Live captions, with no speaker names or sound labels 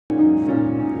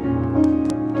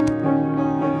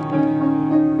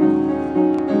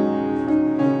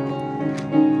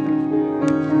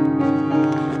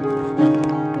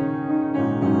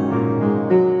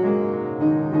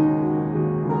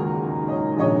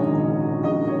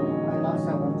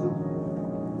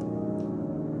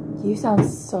You sound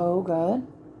so good.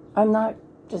 I'm not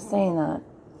just saying that.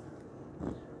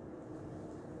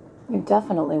 You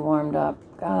definitely warmed up.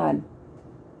 God.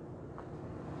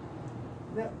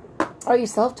 Yeah. Are you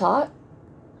self-taught?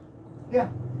 Yeah.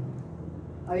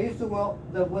 I used to, well,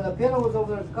 when the piano was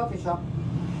over at the coffee shop,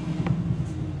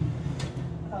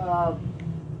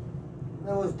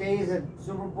 there was days at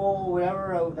Super Bowl or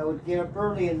whatever, I would get up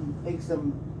early and make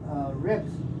some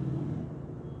ribs.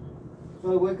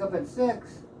 So I wake up at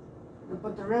 6 to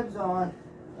put the ribs on.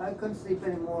 I couldn't sleep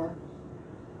anymore.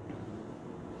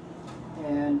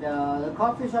 And the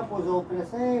coffee shop was open. I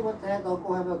said, hey, what the heck, I'll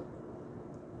go have a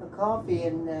coffee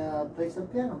and play some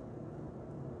piano.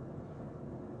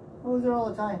 I was there all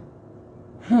the time.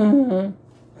 And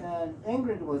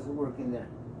Ingrid was working there.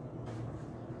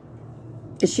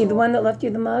 Is she the one that left you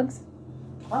the mugs?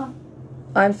 Huh?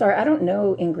 I'm sorry, I don't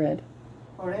know Ingrid.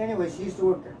 Or anyway, she used to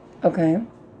work there. Okay.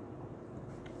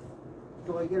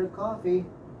 So I get a coffee,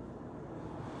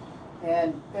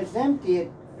 and it's empty.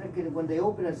 When they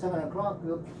open at 7 o'clock,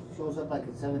 it shows up like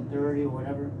at 7:30 or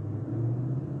whatever.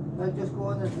 I just go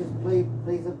in and just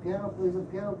play some piano,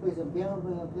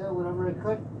 whatever I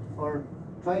could, or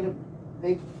try to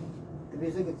make the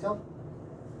music itself.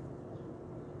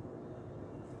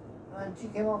 And she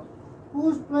came up,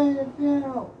 who's playing the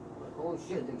piano? Like, oh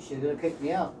shit, she's gonna kick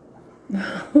me out.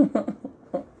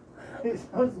 It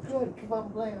sounds good, keep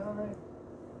on playing, all right.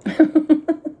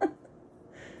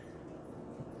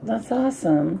 That's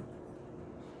awesome.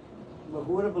 But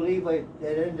who would have believed I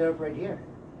ended up right here?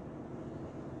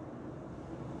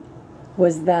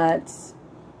 Was that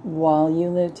while you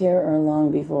lived here or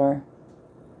long before?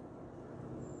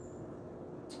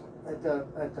 At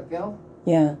the piano?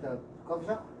 Yeah. At the coffee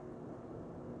shop?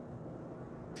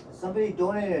 Somebody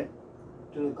donated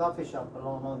to the coffee shop a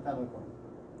long time ago.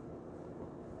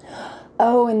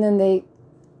 Oh, and then they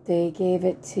gave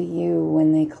it to you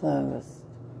when they closed.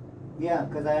 Yeah,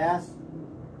 because I asked,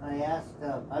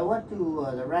 I went to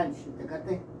the ranch,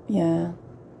 Tecate. Yeah.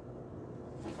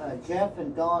 Jeff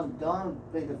and Don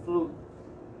played the flute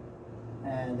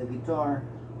and the guitar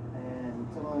and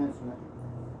some other instrument.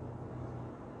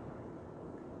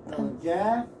 So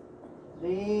Jeff,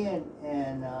 me,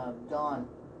 and Don.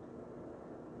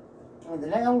 And the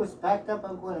night I was packed up,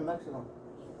 I'm going to Mexico.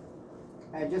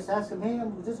 I just asked him, hey,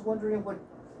 I'm just wondering what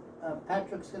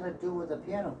Patrick's gonna do with the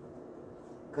piano.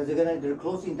 Because they're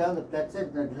closing down, that's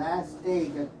it, the last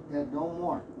day, that no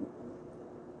more.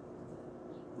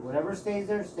 Whatever stays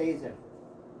there, stays there.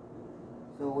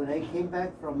 So when I came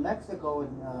back from Mexico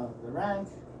in the ranch,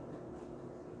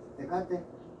 Tecate,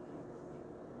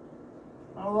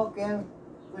 I walk in,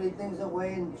 putting things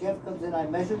away, and Jeff comes in. I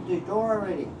measured the door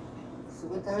already. So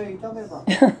what the hell are you talking about?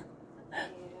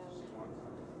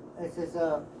 I says,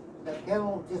 the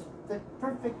piano just fit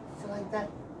perfect, so like that.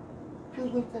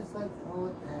 Just like, oh,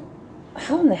 what the heck?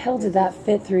 How in the hell did that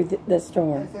fit through this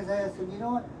door? I said, you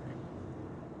know what?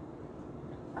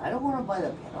 I don't want to buy the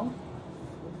piano.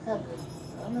 What the heck?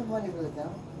 I don't have money for the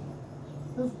piano.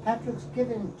 This Patrick's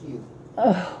giving to you.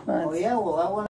 Oh, yeah, well, I want